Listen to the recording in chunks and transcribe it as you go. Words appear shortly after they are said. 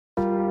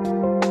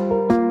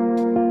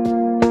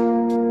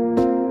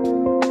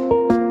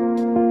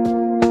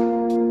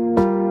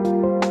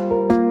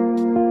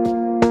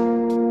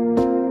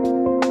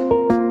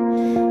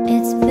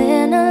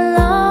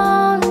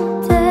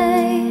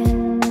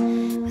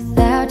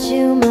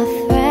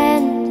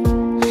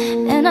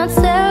I'll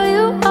tell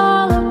you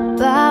all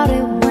about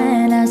it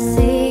when I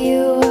see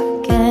you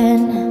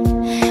again.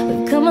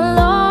 We've come a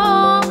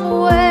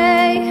long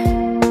way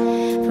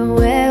from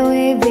where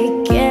we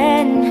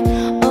began.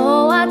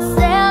 Oh, I'll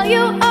tell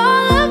you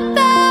all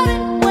about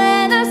it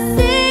when I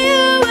see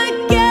you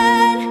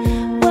again.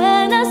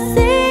 When I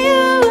see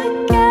you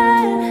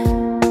again.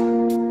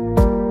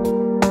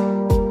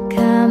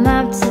 Come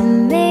up to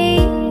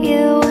meet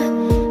you,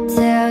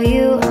 tell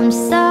you I'm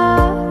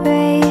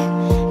sorry.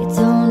 You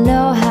don't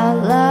know how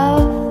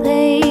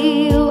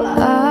lovely you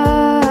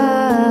are.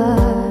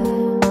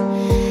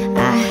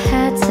 I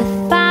had to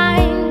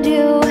find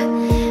you,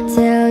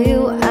 tell you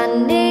I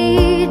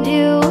need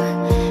you,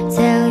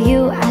 tell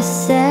you I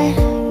set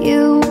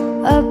you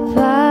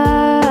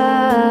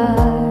apart.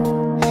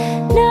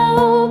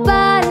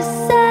 Nobody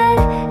said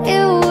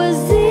it was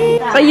easy.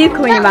 Are you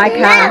coming in my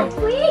car?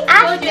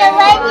 After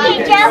when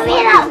you drove me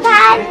that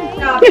van.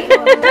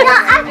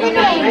 Not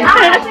happening.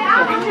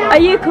 Are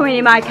you coming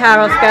in my car,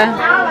 Oscar?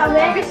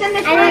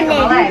 I don't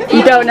know.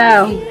 You don't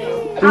know?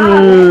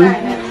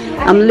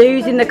 I'm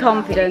losing the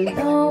confidence.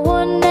 No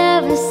one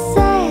ever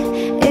said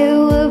it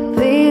would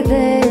be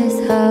this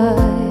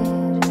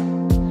hard.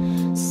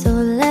 So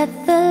let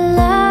the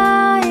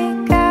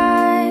light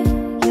guide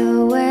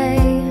your way.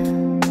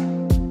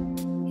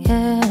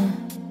 Yeah.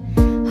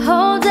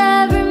 Hold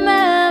every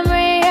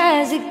memory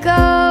as you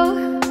go,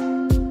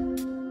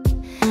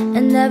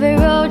 and every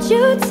road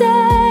you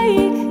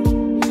take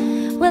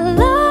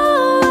will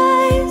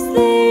always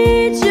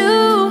lead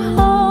you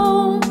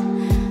home.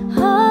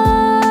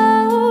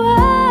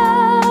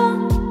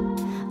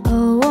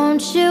 Oh,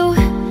 won't you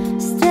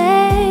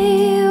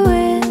stay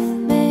with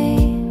me?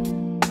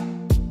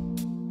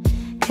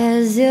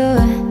 'Cause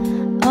you're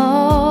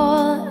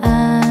all I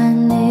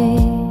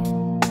need.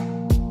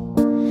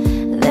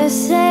 This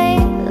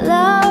ain't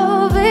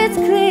love, it's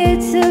clear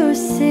to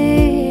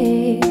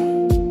see.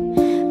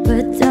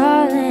 But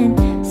darling,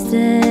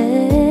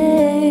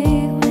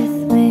 stay with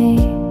me.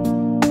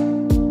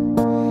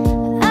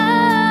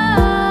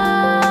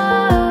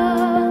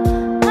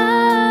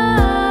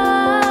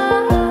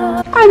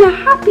 I'm a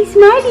happy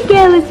smiley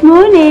girl this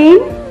morning.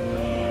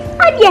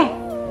 Aren't you?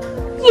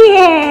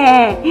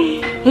 Yeah.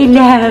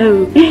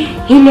 Hello.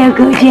 Hello,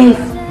 gorgeous.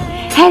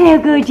 Hello,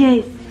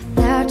 gorgeous.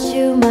 Without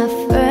you, my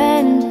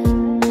friend,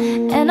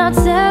 and I'll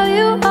tell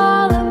you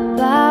all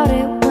about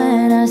it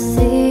when I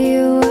see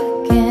you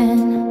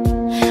again.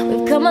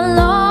 We've come a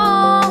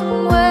long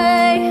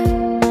way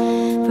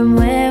from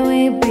where